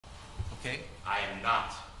Okay? I am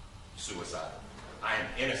not suicidal. I am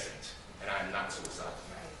innocent, and I am not suicidal.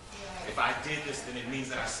 If I did this, then it means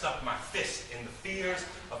that I stuck my fist in the fears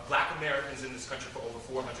of black Americans in this country for over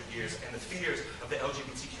 400 years and the fears of the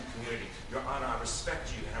LGBTQ community. Your Honor, I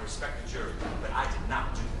respect you and I respect the jury, but I did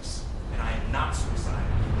not do this. And I am not suicidal.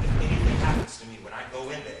 And if anything happens to me when I go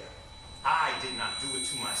in there, I did not do it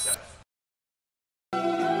to myself.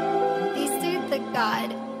 This is the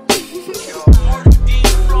God.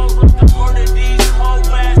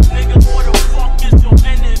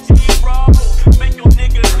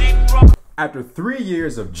 After 3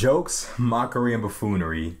 years of jokes, mockery, and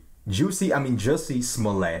buffoonery, Jussie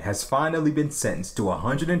Smollett has finally been sentenced to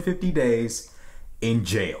 150 days in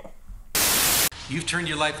jail. You've turned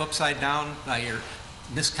your life upside down by your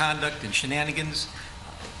misconduct and shenanigans.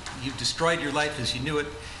 You've destroyed your life as you knew it.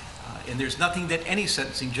 And there's nothing that any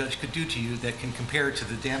sentencing judge could do to you that can compare to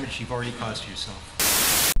the damage you've already caused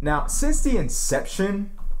yourself. Now, since the inception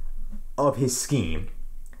of his scheme,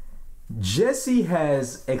 Jussie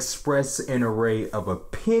has expressed an array of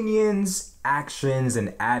opinions, actions,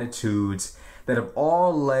 and attitudes that have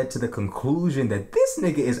all led to the conclusion that this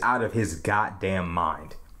nigga is out of his goddamn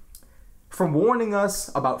mind. From warning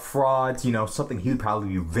us about frauds, you know, something he'd probably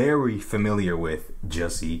be very familiar with,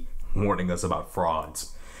 Jussie, warning us about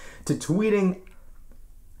frauds, to tweeting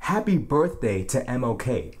happy birthday to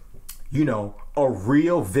MLK. You know, a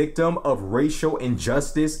real victim of racial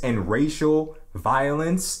injustice and racial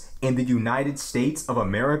violence in the United States of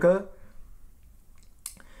America,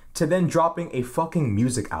 to then dropping a fucking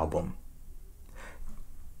music album.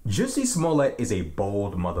 Jussie Smollett is a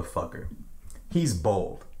bold motherfucker. He's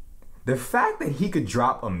bold. The fact that he could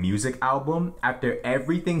drop a music album after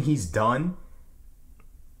everything he's done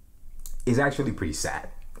is actually pretty sad,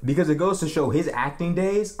 because it goes to show his acting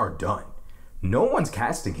days are done. No one's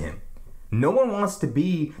casting him. No one wants to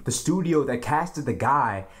be the studio that casted the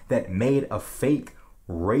guy that made a fake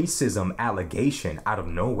racism allegation out of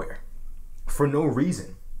nowhere for no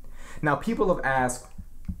reason. Now, people have asked,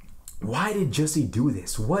 why did Jussie do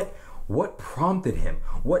this? What prompted him?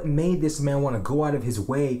 What made this man want to go out of his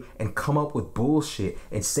way and come up with bullshit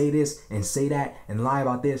and say this and say that and lie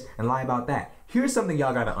about this and lie about that? Here's something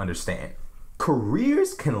y'all gotta understand.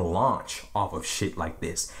 Careers can launch off of shit like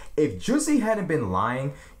this. If Jussie hadn't been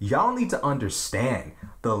lying, y'all need to understand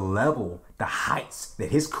the level, the heights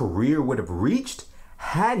that his career would have reached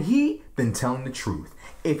had he been telling the truth.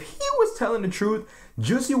 If he was telling the truth,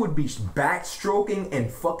 Jussie would be backstroking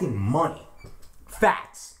and fucking money.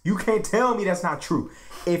 Facts. You can't tell me that's not true.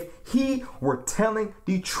 If he were telling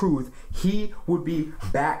the truth, he would be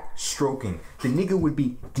backstroking. The nigga would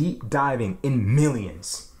be deep diving in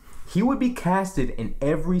millions. He would be casted in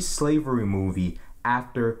every slavery movie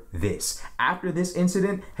after this. After this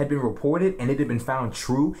incident had been reported and it had been found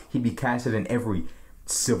true, he'd be casted in every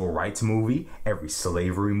civil rights movie, every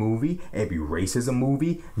slavery movie, every racism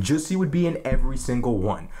movie. Jussie would be in every single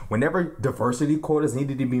one. Whenever diversity quotas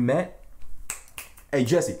needed to be met, hey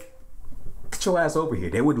Jussie, get your ass over here.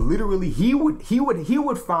 They would literally, he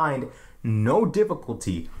would find no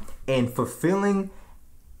difficulty in fulfilling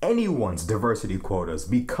anyone's diversity quotas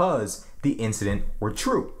because the incident were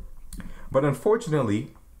true. But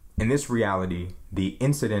unfortunately, in this reality, the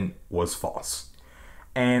incident was false.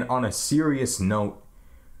 And on a serious note,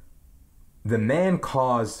 the man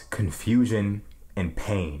caused confusion and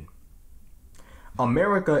pain.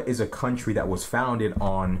 America is a country that was founded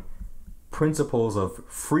on principles of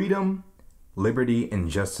freedom, liberty, and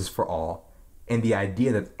justice for all, and the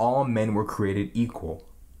idea that all men were created equal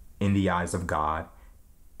in the eyes of God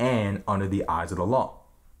and under the eyes of the law.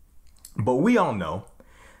 But we all know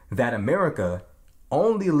that America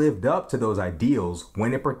only lived up to those ideals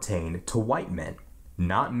when it pertained to white men,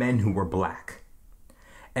 not men who were black.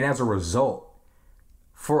 And as a result,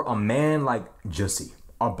 for a man like Jussie,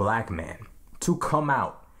 a black man, to come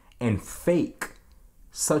out and fake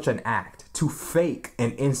such an act, to fake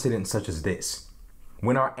an incident such as this,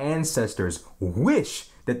 when our ancestors wish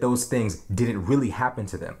that those things didn't really happen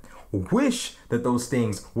to them, wish that those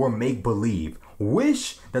things were make-believe,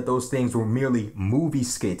 wish that those things were merely movie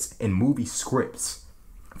skits and movie scripts.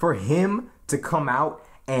 For him to come out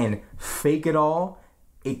and fake it all,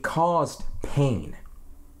 it caused pain.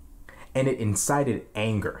 And it incited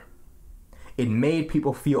anger. It made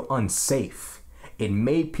people feel unsafe. It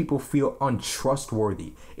made people feel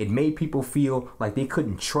untrustworthy. It made people feel like they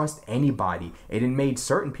couldn't trust anybody. And it made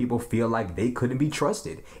certain people feel like they couldn't be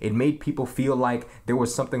trusted. It made people feel like there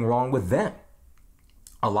was something wrong with them.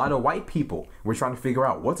 A lot of white people were trying to figure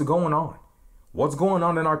out what's going on. What's going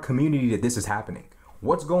on in our community that this is happening?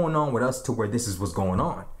 What's going on with us to where this is what's going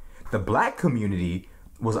on? The black community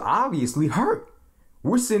was obviously hurt.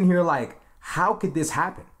 We're sitting here like, how could this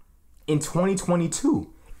happen? In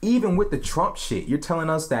 2022, even with the Trump shit, you're telling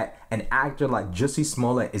us that an actor like Jussie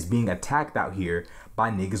Smollett is being attacked out here by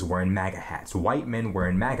niggas wearing MAGA hats, white men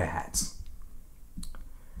wearing MAGA hats.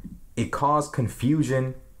 It caused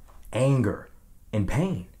confusion, anger, and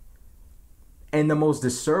pain. And the most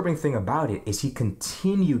disturbing thing about it is he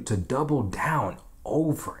continued to double down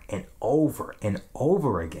over and over and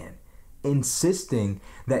over again, insisting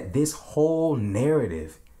that this whole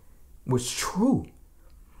narrative was true.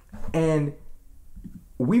 And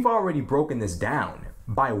we've already broken this down.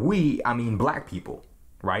 By we, I mean black people,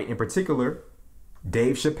 right? In particular,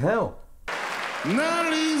 Dave Chappelle. None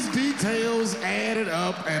of these details added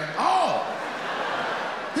up at all.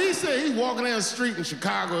 He said he's walking down the street in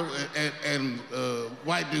Chicago and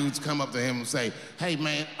white dudes come up to him and say, hey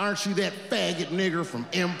man, aren't you that faggot nigger from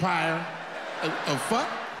Empire? Fuck?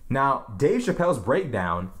 Now, Dave Chappelle's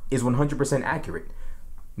breakdown is 100% accurate.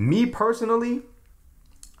 Me personally,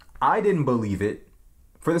 I didn't believe it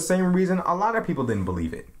for the same reason a lot of people didn't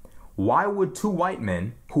believe it. Why would two white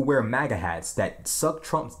men who wear MAGA hats that suck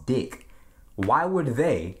Trump's dick, why would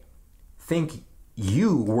they think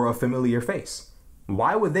you were a familiar face?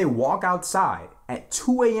 Why would they walk outside at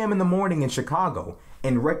 2 a.m. in the morning in Chicago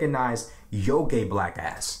and recognize your gay black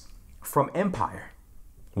ass from Empire?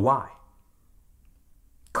 Why?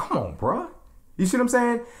 Come on, bruh. You see what I'm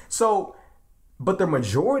saying? So, but the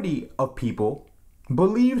majority of people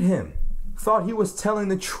believed him, thought he was telling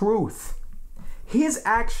the truth. His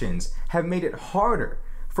actions have made it harder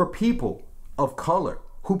for people of color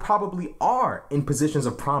who probably are in positions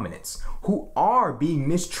of prominence, who are being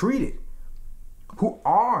mistreated, who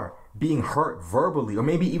are being hurt verbally or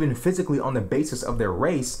maybe even physically on the basis of their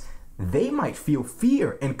race. They might feel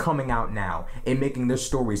fear in coming out now and making their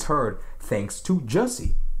stories heard thanks to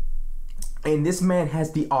Jussie. And this man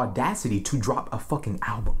has the audacity to drop a fucking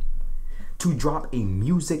album, to drop a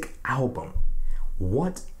music album.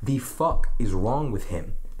 What the fuck is wrong with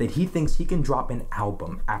him that he thinks he can drop an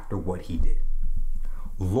album after what he did?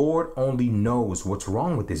 Lord only knows what's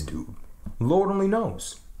wrong with this dude. Lord only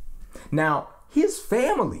knows. Now, his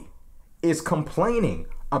family is complaining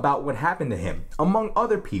about what happened to him, among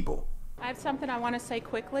other people. I have something I want to say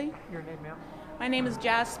quickly. Your name, ma'am? My name is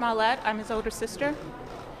Jussie Smollett. I'm his older sister.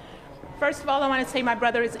 First of all, I want to say my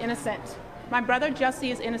brother is innocent. My brother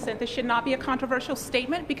Jussie is innocent. This should not be a controversial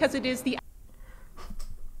statement because it is the...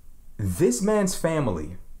 This man's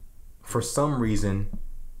family, for some reason,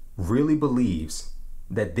 really believes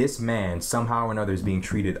that this man somehow or another is being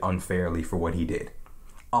treated unfairly for what he did.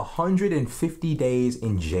 150 days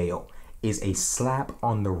in jail is a slap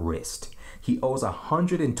on the wrist. He owes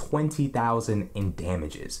 $120,000 in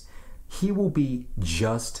damages. He will be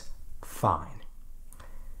just fine.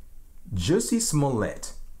 Jussie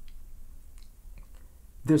Smollett,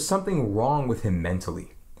 there's something wrong with him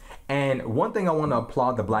mentally. And one thing I want to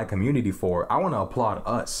applaud the black community for, I want to applaud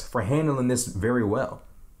us for handling this very well.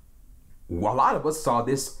 A lot of us saw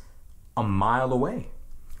this a mile away.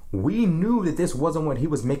 We knew that this wasn't what he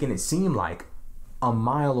was making it seem like a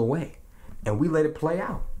mile away. And we let it play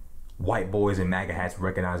out. White boys in MAGA hats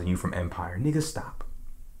recognizing you from Empire. Nigga, stop.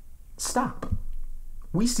 Stop.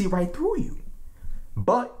 We see right through you.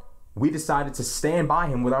 But we decided to stand by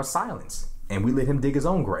him with our silence. And we let him dig his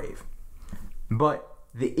own grave. But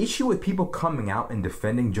the issue with people coming out and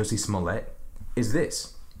defending Jussie Smollett is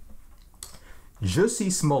this.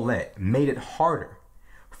 Jussie Smollett made it harder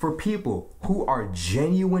for people who are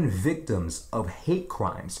genuine victims of hate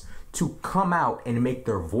crimes to come out and make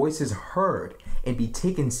their voices heard and be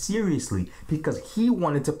taken seriously because he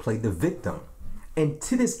wanted to play the victim. And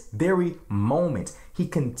to this very moment, he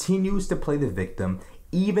continues to play the victim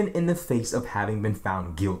even in the face of having been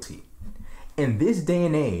found guilty. In this day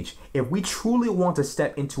and age, if we truly want to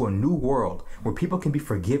step into a new world where people can be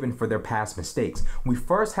forgiven for their past mistakes, we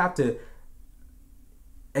first have to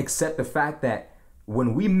accept the fact that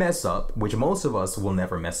when we mess up, which most of us will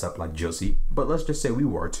never mess up like Jussie, but let's just say we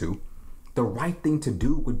were to, the right thing to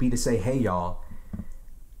do would be to say, hey y'all,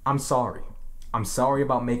 I'm sorry. I'm sorry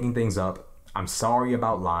about making things up. I'm sorry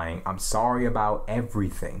about lying. I'm sorry about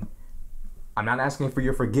everything. I'm not asking for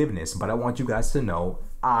your forgiveness, but I want you guys to know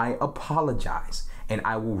I apologize and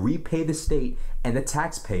I will repay the state and the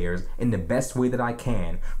taxpayers in the best way that I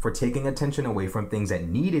can for taking attention away from things that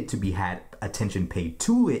needed to be had attention paid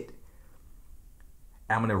to it.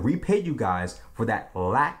 I'm going to repay you guys for that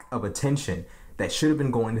lack of attention that should have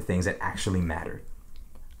been going to things that actually mattered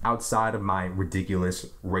outside of my ridiculous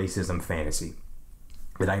racism fantasy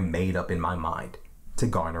that I made up in my mind to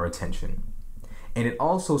garner attention. And it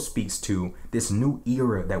also speaks to this new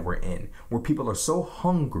era that we're in, where people are so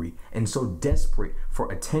hungry and so desperate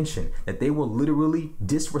for attention that they will literally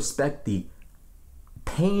disrespect the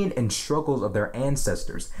pain and struggles of their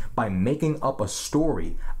ancestors by making up a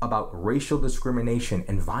story about racial discrimination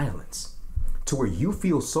and violence. To where you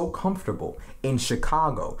feel so comfortable in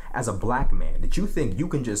Chicago as a black man that you think you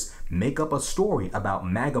can just make up a story about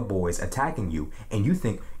MAGA boys attacking you and you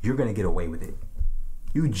think you're going to get away with it.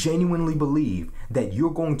 You genuinely believe that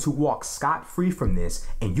you're going to walk scot-free from this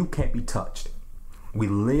and you can't be touched. We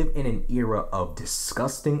live in an era of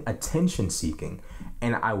disgusting attention seeking,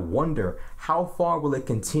 and I wonder, how far will it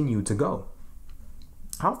continue to go?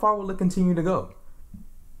 How far will it continue to go?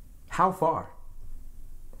 How far?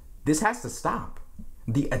 This has to stop.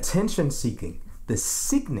 The attention seeking, the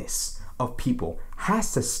sickness of people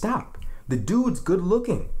has to stop. The dude's good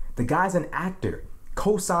looking. The guy's an actor,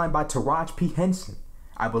 co-signed by Taraji P. Henson.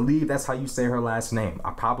 I believe that's how you say her last name.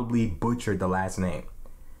 I probably butchered the last name.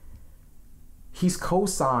 He's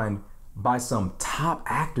co-signed by some top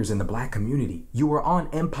actors in the black community. You were on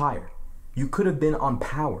Empire. You could have been on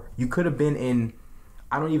Power. You could have been in,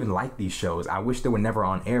 I don't even like these shows. I wish they were never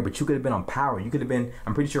on air, but you could have been on Power. You could have been,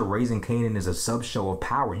 I'm pretty sure Raising Kanan is a sub show of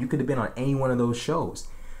Power. You could have been on any one of those shows.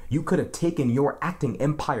 You could have taken your acting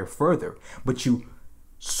empire further, but you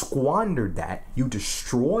squandered that. You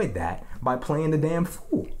destroyed that by playing the damn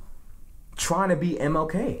fool, trying to be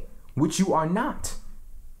MLK, which you are not.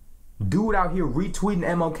 Dude out here retweeting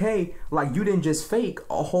MLK like you didn't just fake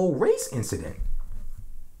a whole race incident.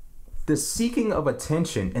 The seeking of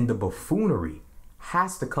attention and the buffoonery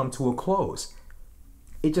has to come to a close.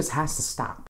 It just has to stop.